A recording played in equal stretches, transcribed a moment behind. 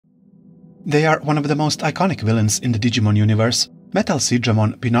They are one of the most iconic villains in the Digimon universe. Metal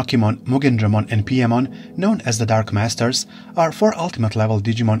Seedramon, Pinocchimon, Mugendramon and Piemon, known as the Dark Masters, are 4 ultimate level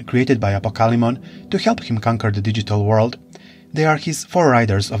Digimon created by Apocalypse to help him conquer the digital world. They are his 4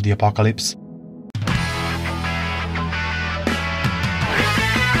 riders of the apocalypse.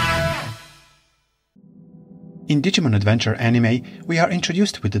 In Digimon Adventure anime, we are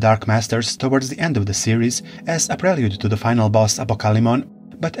introduced with the Dark Masters towards the end of the series as a prelude to the final boss Apocalypse.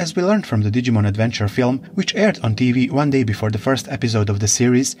 But as we learned from the Digimon Adventure film, which aired on TV one day before the first episode of the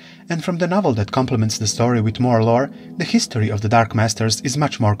series, and from the novel that complements the story with more lore, the history of the Dark Masters is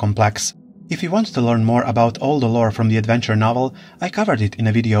much more complex. If you want to learn more about all the lore from the adventure novel, I covered it in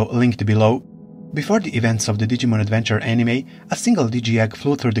a video linked below. Before the events of the Digimon Adventure anime, a single Digi-Egg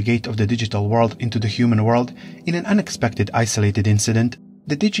flew through the gate of the digital world into the human world in an unexpected isolated incident.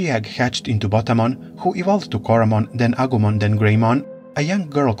 The Digi-Egg hatched into Botamon, who evolved to Koromon, then Agumon, then Greymon. A young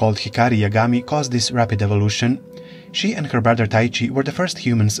girl called Hikari Yagami caused this rapid evolution. She and her brother Taichi were the first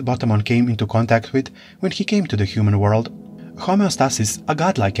humans Botamon came into contact with when he came to the human world. Homeostasis, a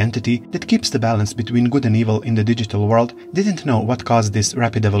godlike entity that keeps the balance between good and evil in the digital world, didn't know what caused this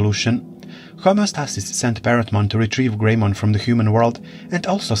rapid evolution. Homeostasis sent Parrotmon to retrieve Greymon from the human world and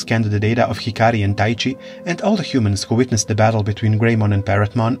also scanned the data of Hikari and Taichi and all the humans who witnessed the battle between Greymon and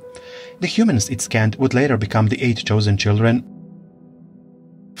Parrotmon. The humans it scanned would later become the 8 chosen children.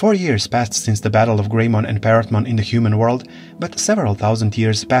 4 years passed since the battle of Greymon and Parrotmon in the human world, but several thousand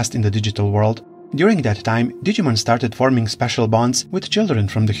years passed in the digital world. During that time, Digimon started forming special bonds with children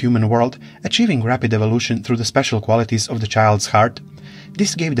from the human world, achieving rapid evolution through the special qualities of the child's heart.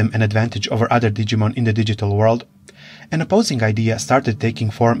 This gave them an advantage over other Digimon in the digital world. An opposing idea started taking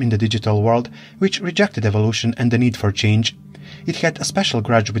form in the digital world, which rejected evolution and the need for change. It had a special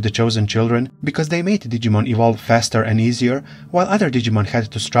grudge with the chosen children because they made Digimon evolve faster and easier, while other Digimon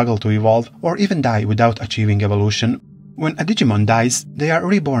had to struggle to evolve or even die without achieving evolution. When a Digimon dies, they are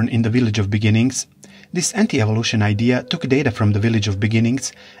reborn in the Village of Beginnings. This anti-evolution idea took data from the Village of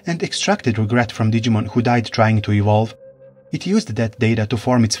Beginnings and extracted regret from Digimon who died trying to evolve. It used that data to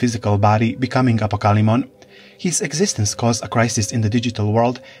form its physical body, becoming Apocalypse. His existence caused a crisis in the digital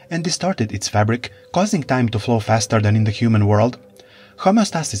world and distorted its fabric, causing time to flow faster than in the human world.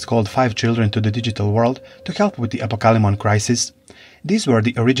 Homeostasis called 5 children to the digital world to help with the Apocalypse crisis. These were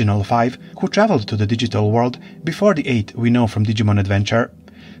the original 5 who traveled to the digital world before the 8 we know from Digimon Adventure.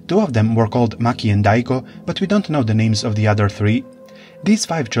 2 of them were called Maki and Daigo, but we don't know the names of the other 3. These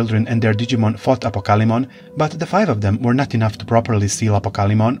 5 children and their Digimon fought Apocalypse, but the 5 of them were not enough to properly seal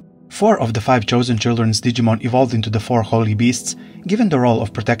Apocalypse. 4 of the 5 chosen children's Digimon evolved into the 4 holy beasts, given the role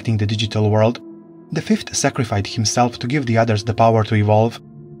of protecting the digital world. The 5th sacrificed himself to give the others the power to evolve.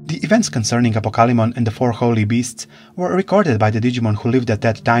 The events concerning Apocalypse and the 4 holy beasts were recorded by the Digimon who lived at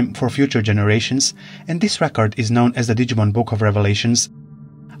that time for future generations, and this record is known as the Digimon Book of Revelations.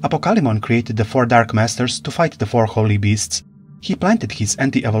 Apocalypse created the 4 Dark Masters to fight the 4 holy beasts. He planted his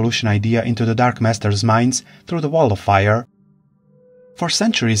anti-evolution idea into the Dark Masters' minds through the Wall of Fire. For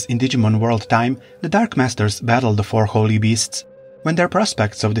centuries in Digimon world time, the Dark Masters battled the 4 holy beasts. When their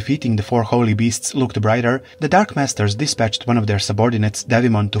prospects of defeating the 4 holy beasts looked brighter, the Dark Masters dispatched one of their subordinates,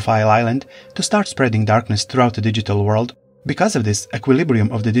 Devimon, to File Island to start spreading darkness throughout the digital world. Because of this,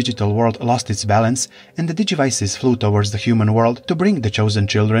 equilibrium of the digital world lost its balance, and the Digivices flew towards the human world to bring the chosen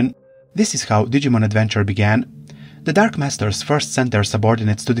children. This is how Digimon Adventure began. The Dark Masters first sent their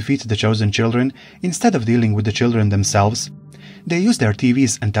subordinates to defeat the chosen children instead of dealing with the children themselves. They used their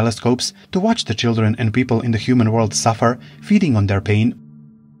TVs and telescopes to watch the children and people in the human world suffer, feeding on their pain.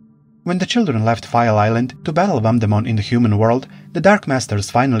 When the children left File Island to battle Vamdemon in the human world, the Dark Masters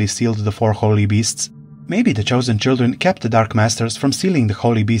finally sealed the 4 holy beasts. Maybe the chosen children kept the Dark Masters from sealing the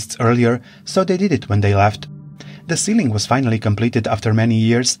holy beasts earlier, so they did it when they left. The sealing was finally completed after many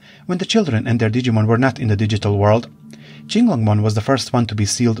years, when the children and their Digimon were not in the digital world. Qinglongmon was the first one to be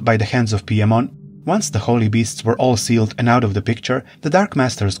sealed by the hands of Piemon. Once the holy beasts were all sealed and out of the picture, the Dark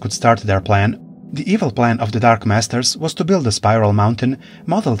Masters could start their plan. The evil plan of the Dark Masters was to build a spiral mountain,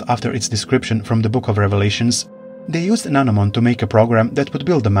 modeled after its description from the Book of Revelations. They used Nanomon to make a program that would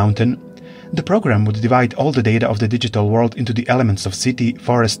build the mountain. The program would divide all the data of the digital world into the elements of city,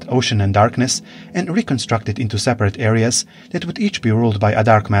 forest, ocean and darkness, and reconstruct it into separate areas that would each be ruled by a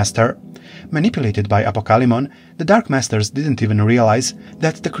Dark Master. Manipulated by Apocalypse, the Dark Masters didn't even realize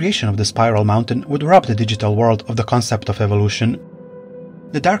that the creation of the spiral mountain would rob the digital world of the concept of evolution.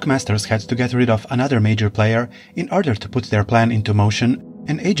 The Dark Masters had to get rid of another major player in order to put their plan into motion,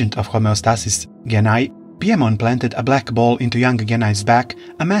 an agent of homeostasis, Genai. Piemon planted a black ball into young Genai's back,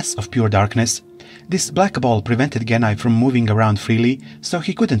 a mass of pure darkness. This black ball prevented Genai from moving around freely, so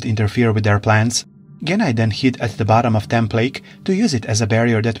he couldn't interfere with their plans. Genai then hid at the bottom of Temp Lake to use it as a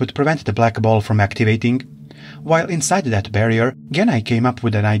barrier that would prevent the black ball from activating. While inside that barrier, Genai came up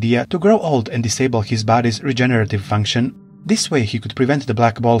with an idea to grow old and disable his body's regenerative function. This way he could prevent the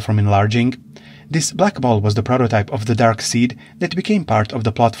black ball from enlarging. This black ball was the prototype of the Dark Seed that became part of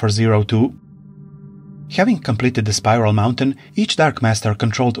the plot for 02. Having completed the Spiral Mountain, each Dark Master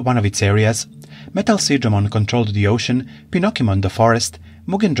controlled one of its areas. Metal Seedramon controlled the ocean, Pinocchimon the forest,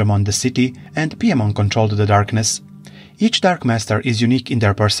 Mugindramon the city, and Piemon controlled the darkness. Each Dark Master is unique in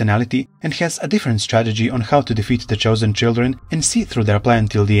their personality and has a different strategy on how to defeat the chosen children and see through their plan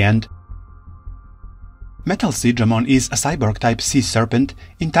till the end. Metal Seedramon is a cyborg-type sea serpent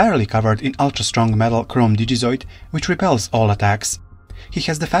entirely covered in ultra-strong metal chrome Digizoid, which repels all attacks. He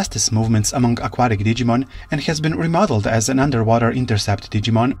has the fastest movements among aquatic Digimon and has been remodeled as an underwater intercept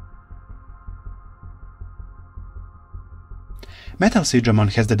Digimon. Metal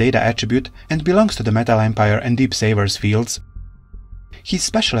Seedramon has the Data attribute and belongs to the Metal Empire and Deep Savers fields. His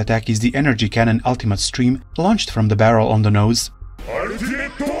special attack is the Energy Cannon Ultimate Stream, launched from the barrel on the nose.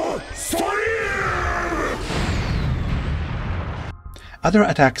 Other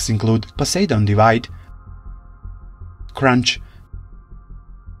attacks include Poseidon Divide, Crunch,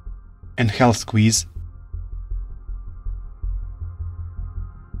 and Hell Squeeze.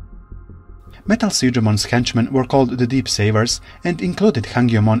 Metal Seedramon's henchmen were called the Deep Savers and included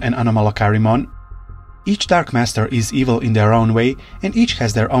Hangyomon and Anomalocarimon. Each Dark Master is evil in their own way, and each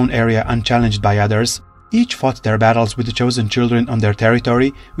has their own area unchallenged by others. Each fought their battles with the chosen children on their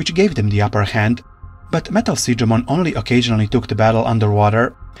territory, which gave them the upper hand. But Metal Seedramon only occasionally took the battle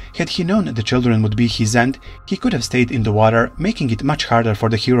underwater. Had he known the children would be his end, he could have stayed in the water, making it much harder for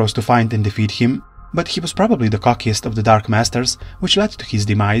the heroes to find and defeat him. But he was probably the cockiest of the Dark Masters, which led to his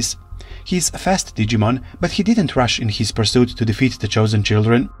demise. He is a fast Digimon, but he didn't rush in his pursuit to defeat the chosen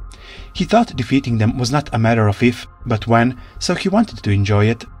children. He thought defeating them was not a matter of if, but when, so he wanted to enjoy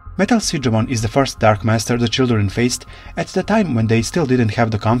it. Metal Seedramon is the first Dark Master the children faced at the time when they still didn't have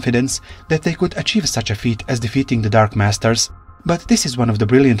the confidence that they could achieve such a feat as defeating the Dark Masters. But this is one of the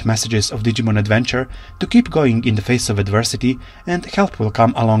brilliant messages of Digimon Adventure, to keep going in the face of adversity, and help will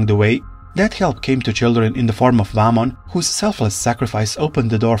come along the way. That help came to children in the form of Vamon, whose selfless sacrifice opened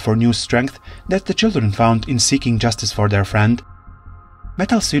the door for new strength that the children found in seeking justice for their friend.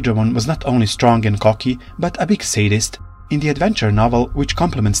 Metal Seedramon was not only strong and cocky, but a big sadist. In the adventure novel, which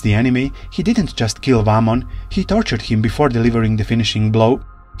complements the anime, he didn't just kill Vamon, he tortured him before delivering the finishing blow.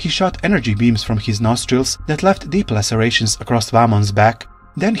 He shot energy beams from his nostrils that left deep lacerations across Vamon's back.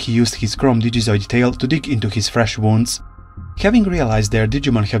 Then he used his chrome Digizoid tail to dig into his fresh wounds. Having realized their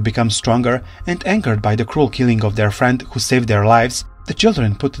Digimon have become stronger and angered by the cruel killing of their friend who saved their lives, the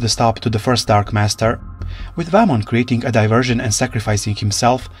children put the stop to the first Dark Master. With Vamon creating a diversion and sacrificing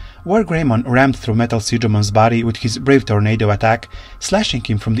himself, Wargreymon rammed through Metal Seedramon's body with his Brave Tornado attack, slashing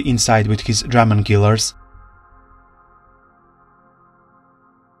him from the inside with his Dramon Killers.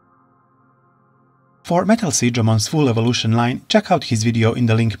 For Metal Seedramon's full evolution line, check out his video in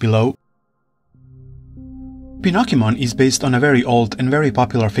the link below. Pinocchimon is based on a very old and very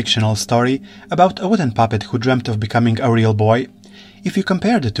popular fictional story about a wooden puppet who dreamt of becoming a real boy. If you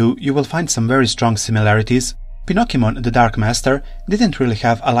compare the two, you will find some very strong similarities. Pinocchimon, the Dark Master, didn't really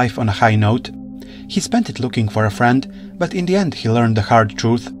have a life on a high note. He spent it looking for a friend, but in the end he learned the hard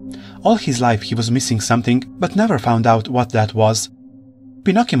truth. All his life he was missing something, but never found out what that was.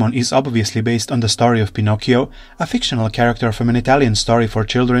 Pinocchimon is obviously based on the story of Pinocchio, a fictional character from an Italian story for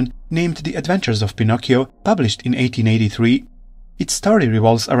children named The Adventures of Pinocchio, published in 1883. Its story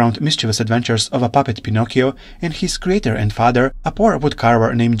revolves around mischievous adventures of a puppet Pinocchio and his creator and father, a poor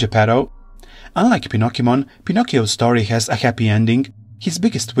woodcarver named Geppetto. Unlike Pinocchimon, Pinocchio's story has a happy ending. His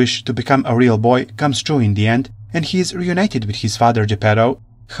biggest wish to become a real boy comes true in the end, and he is reunited with his father Geppetto.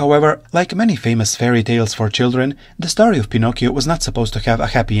 However, like many famous fairy tales for children, the story of Pinocchio was not supposed to have a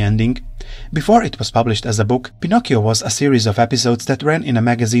happy ending. Before it was published as a book, Pinocchio was a series of episodes that ran in a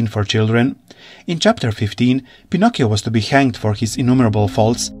magazine for children. In chapter 15, Pinocchio was to be hanged for his innumerable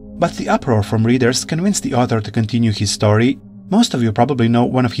faults, but the uproar from readers convinced the author to continue his story. Most of you probably know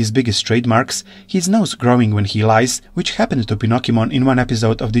one of his biggest trademarks, his nose growing when he lies, which happened to Pinocchimon in one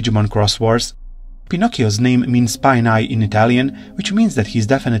episode of Digimon Cross Wars. Pinocchio's name means pine eye in Italian, which means that he is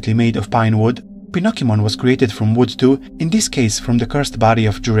definitely made of pine wood. Pinocchimon was created from wood too, in this case from the cursed body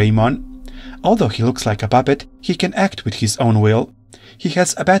of Jureimon. Although he looks like a puppet, he can act with his own will. He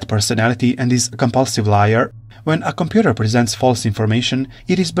has a bad personality and is a compulsive liar. When a computer presents false information,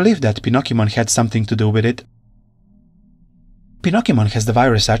 it is believed that Pinocchimon had something to do with it. Pinocchimon has the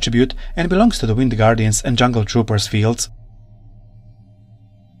virus attribute and belongs to the Wind Guardians and Jungle Troopers fields.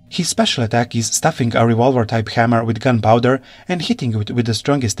 His special attack is stuffing a revolver-type hammer with gunpowder and hitting it with the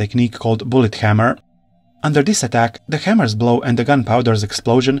strongest technique called Bullet Hammer. Under this attack, the hammer's blow and the gunpowder's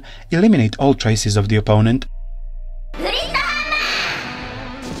explosion eliminate all traces of the opponent.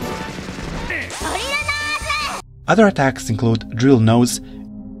 Other attacks include Drill Nose,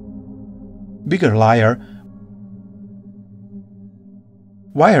 Bigger Liar,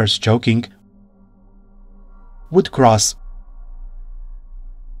 Wires Choking, Wood Cross,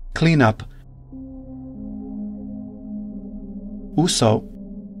 Clean Up, Uso,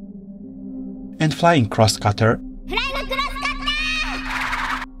 and Flying Crosscutter.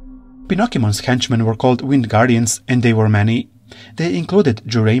 Pinocchimon's henchmen were called Wind Guardians, and they were many. They included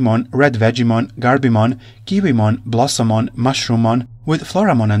Juraimon, Red Vegemon, Garbimon, Kiwimon, Blossomon, Mushroomon, with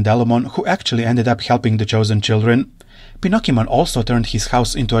Floramon and Delumon, who actually ended up helping the chosen children. Pinocchimon also turned his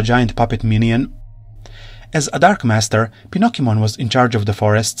house into a giant puppet minion. As a Dark Master, Pinocchimon was in charge of the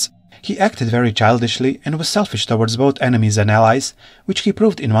forests. He acted very childishly and was selfish towards both enemies and allies, which he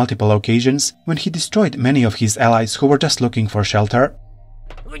proved in multiple occasions when he destroyed many of his allies who were just looking for shelter.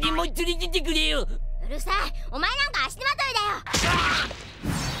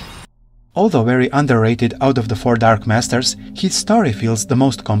 Although very underrated out of the four Dark Masters, his story feels the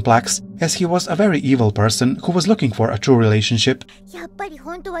most complex, as he was a very evil person who was looking for a true relationship.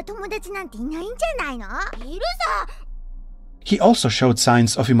 He also showed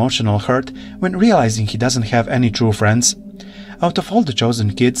signs of emotional hurt when realizing he doesn't have any true friends. Out of all the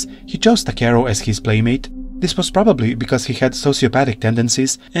chosen kids, he chose Takeru as his playmate. This was probably because he had sociopathic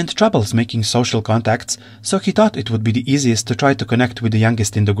tendencies and troubles making social contacts, so he thought it would be the easiest to try to connect with the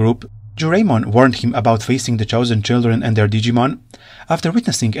youngest in the group. Juraimon warned him about facing the chosen children and their Digimon. After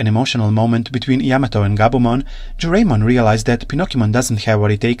witnessing an emotional moment between Yamato and Gabumon, Juraimon realized that Pinocchimon doesn't have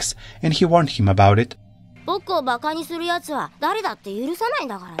what it takes, and he warned him about it.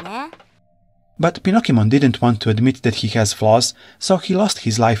 But Pinocchimon didn't want to admit that he has flaws, so he lost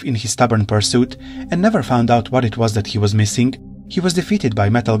his life in his stubborn pursuit and never found out what it was that he was missing. He was defeated by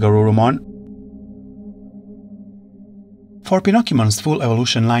Metal Garurumon. For Pinocchimon's full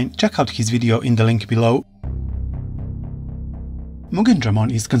evolution line, check out his video in the link below.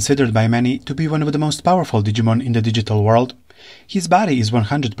 Mugendramon is considered by many to be one of the most powerful Digimon in the digital world. His body is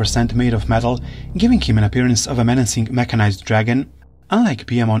 100% made of metal, giving him an appearance of a menacing mechanized dragon. Unlike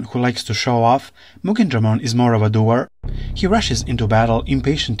Piemon, who likes to show off, Mugendramon is more of a doer. He rushes into battle,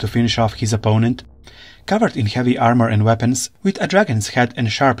 impatient to finish off his opponent. Covered in heavy armor and weapons, with a dragon's head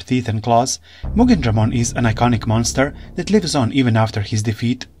and sharp teeth and claws, Mugendramon is an iconic monster that lives on even after his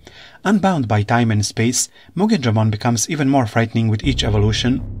defeat. Unbound by time and space, Mugendramon becomes even more frightening with each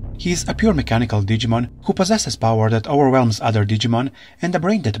evolution. He is a pure mechanical Digimon who possesses power that overwhelms other Digimon and a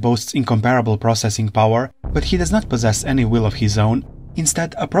brain that boasts incomparable processing power, but he does not possess any will of his own.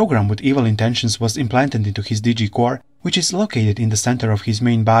 Instead, a program with evil intentions was implanted into his Digicore, which is located in the center of his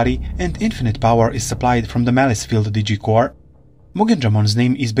main body, and infinite power is supplied from the Malice-filled Digicore. Mugendramon's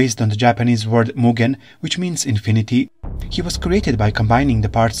name is based on the Japanese word Mugen, which means infinity. He was created by combining the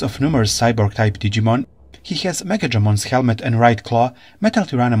parts of numerous cyborg-type Digimon. He has Megadramon's helmet and right claw, Metal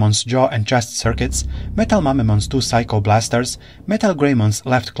Tyrannomon's jaw and chest circuits, Metal Mamemon's two Psycho Blasters, Metal Greymon's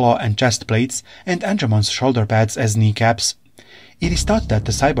left claw and chest plates, and Andramon's shoulder pads as kneecaps. It is thought that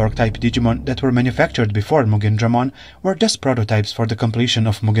the cyborg-type Digimon that were manufactured before Mugendramon were just prototypes for the completion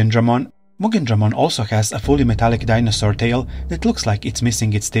of Mugendramon. Mugendramon also has a fully metallic dinosaur tail that looks like it's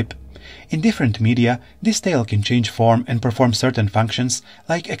missing its tip. In different media, this tail can change form and perform certain functions,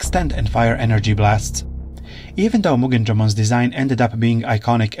 like extend and fire energy blasts. Even though Mugendramon's design ended up being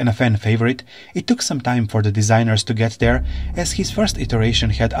iconic and a fan favorite, it took some time for the designers to get there, as his first iteration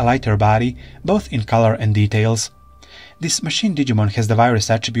had a lighter body, both in color and details. This machine Digimon has the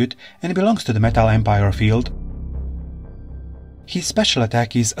virus attribute and belongs to the Metal Empire field. His special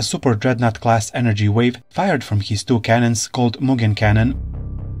attack is a Super Dreadnought class energy wave fired from his two cannons called Mugen Cannon.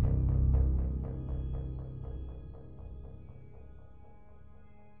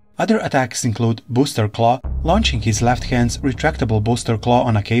 Other attacks include Booster Claw, launching his left hand's retractable booster claw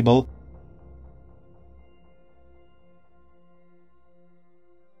on a cable,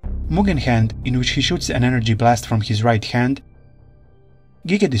 Mugen Hand, in which he shoots an energy blast from his right hand,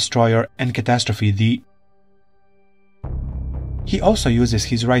 Giga Destroyer, and Catastrophe D. He also uses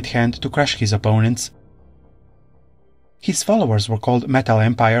his right hand to crush his opponents. His followers were called Metal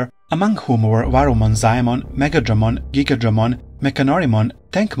Empire, among whom were Warumon Zaemon, Megadramon, Gigadramon, Mechanorimon,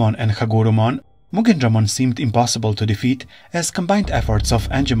 Tankmon and Hagurumon, Mugendramon seemed impossible to defeat, as combined efforts of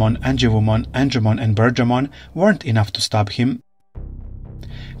Angemon, Angewumon, Angemon and Birdramon weren't enough to stop him.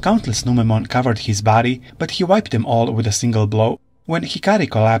 Countless Numemon covered his body, but he wiped them all with a single blow. When Hikari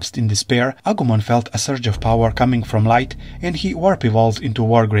collapsed in despair, Agumon felt a surge of power coming from light, and he warp evolved into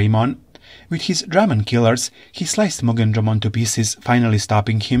Wargreymon. With his Dramon killers, he sliced Mugendramon to pieces, finally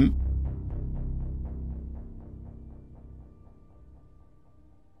stopping him.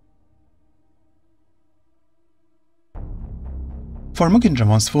 For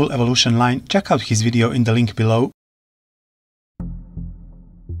Mugendramon's full evolution line, check out his video in the link below.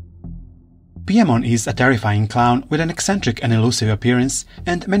 Piemon is a terrifying clown with an eccentric and elusive appearance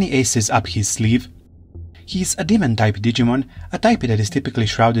and many aces up his sleeve. He is a demon-type Digimon, a type that is typically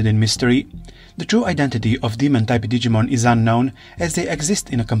shrouded in mystery. The true identity of demon-type Digimon is unknown, as they exist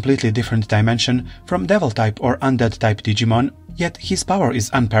in a completely different dimension from devil-type or undead-type Digimon, yet his power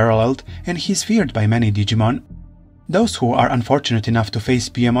is unparalleled and he is feared by many Digimon. Those who are unfortunate enough to face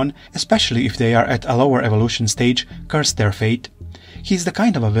Piemon, especially if they are at a lower evolution stage, curse their fate. He is the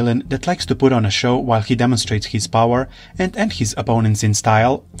kind of a villain that likes to put on a show while he demonstrates his power and end his opponents in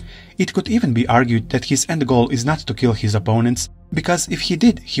style. It could even be argued that his end goal is not to kill his opponents, because if he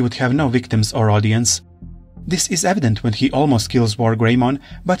did, he would have no victims or audience. This is evident when he almost kills Wargreymon,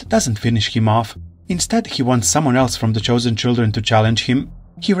 but doesn't finish him off. Instead, he wants someone else from the chosen children to challenge him.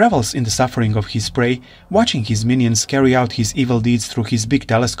 He revels in the suffering of his prey, watching his minions carry out his evil deeds through his big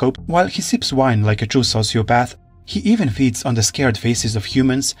telescope while he sips wine like a true sociopath. He even feeds on the scared faces of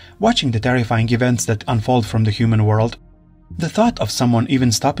humans, watching the terrifying events that unfold from the human world. The thought of someone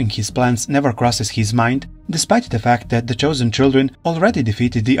even stopping his plans never crosses his mind, despite the fact that the chosen children already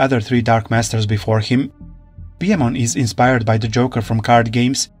defeated the other 3 Dark Masters before him. Piemon is inspired by the Joker from card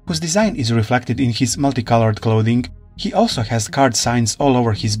games, whose design is reflected in his multicolored clothing. He also has card signs all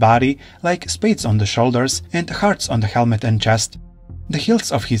over his body, like spades on the shoulders and hearts on the helmet and chest. The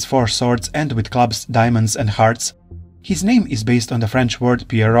hilts of his 4 swords end with clubs, diamonds and hearts. His name is based on the French word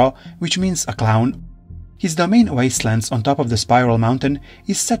Pierrot, which means a clown. His domain Wastelands on top of the Spiral Mountain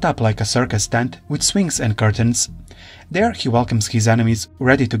is set up like a circus tent with swings and curtains. There he welcomes his enemies,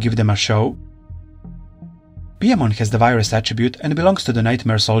 ready to give them a show. Piemon has the virus attribute and belongs to the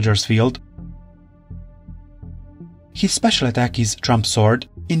Nightmare Soldier's field. His special attack is Trump Sword.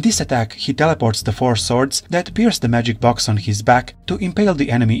 In this attack, he teleports the 4 swords that pierce the magic box on his back to impale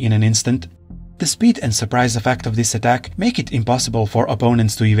the enemy in an instant. The speed and surprise effect of this attack make it impossible for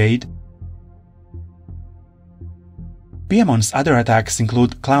opponents to evade. Piemon's other attacks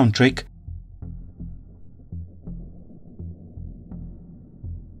include Clown Trick,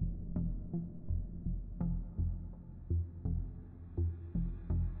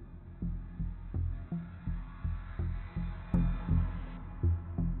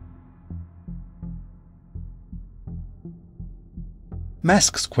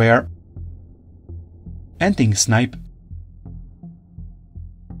 Mask Square, Ending Snipe,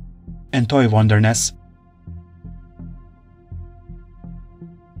 and Toy Wonderness.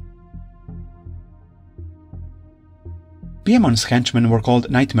 Piemon's henchmen were called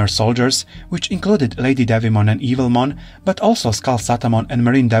Nightmare Soldiers, which included Lady Devimon and Evilmon, but also Skull Satamon and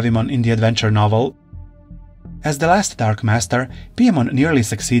Marine Devimon in the adventure novel. As the last Dark Master, Piemon nearly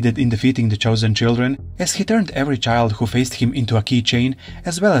succeeded in defeating the Chosen Children, as he turned every child who faced him into a keychain,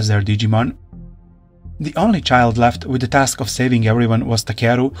 as well as their Digimon. The only child left with the task of saving everyone was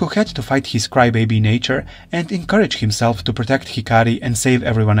Takeru, who had to fight his crybaby nature and encourage himself to protect Hikari and save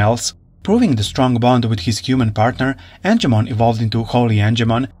everyone else. Proving the strong bond with his human partner, Angemon evolved into Holy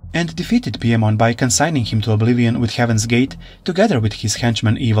Angemon and defeated Piemon by consigning him to oblivion with Heaven's Gate, together with his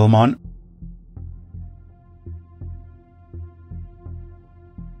henchman Evilmon.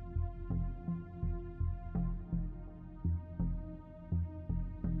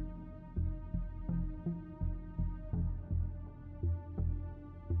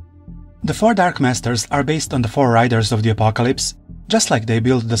 The 4 Dark Masters are based on the 4 Riders of the Apocalypse. Just like they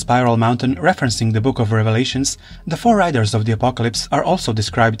built the Spiral Mountain referencing the Book of Revelations, the 4 Riders of the Apocalypse are also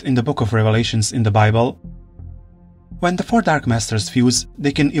described in the Book of Revelations in the Bible. When the 4 Dark Masters fuse,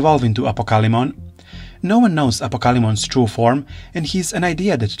 they can evolve into Apocalypse. No one knows Apocalypse's true form, and he is an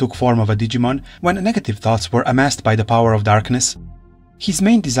idea that took form of a Digimon when negative thoughts were amassed by the power of darkness. His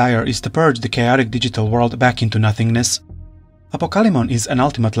main desire is to purge the chaotic digital world back into nothingness. Apocalypse is an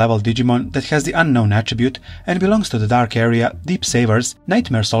ultimate level Digimon that has the Unknown attribute and belongs to the Dark Area, Deep Savers,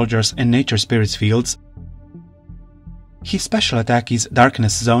 Nightmare Soldiers and Nature Spirits fields. His special attack is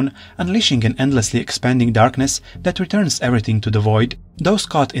Darkness Zone, unleashing an endlessly expanding darkness that returns everything to the void. Those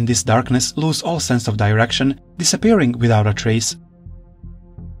caught in this darkness lose all sense of direction, disappearing without a trace.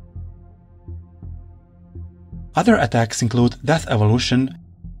 Other attacks include Death Evolution,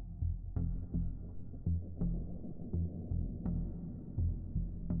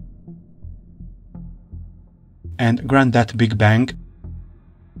 and Granddad Big Bang.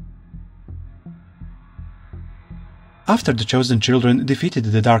 After the Chosen Children defeated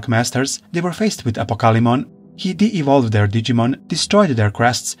the Dark Masters, they were faced with Apocalypse. He de-evolved their Digimon, destroyed their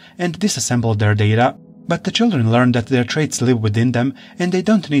crests, and disassembled their data. But the children learned that their traits live within them, and they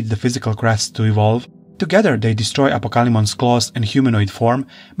don't need the physical crests to evolve. Together they destroy Apocalypse's claws and humanoid form,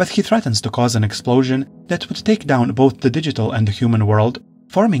 but he threatens to cause an explosion that would take down both the digital and the human world.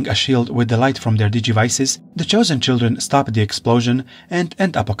 Forming a shield with the light from their Digivices, the Chosen Children stop the explosion and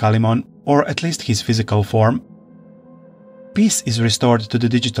end Apocalypse, or at least his physical form. Peace is restored to the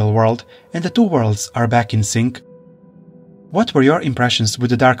digital world, and the two worlds are back in sync. What were your impressions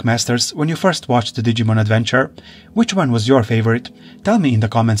with the Dark Masters when you first watched the Digimon adventure? Which one was your favorite? Tell me in the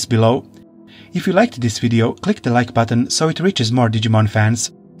comments below. If you liked this video, click the like button so it reaches more Digimon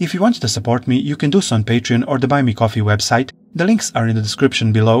fans. If you want to support me, you can do so on Patreon or the Buy Me Coffee website. The links are in the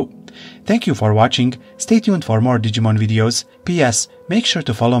description below. Thank you for watching, stay tuned for more Digimon videos. PS, make sure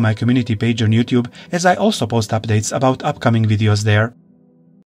to follow my community page on YouTube, as I also post updates about upcoming videos there.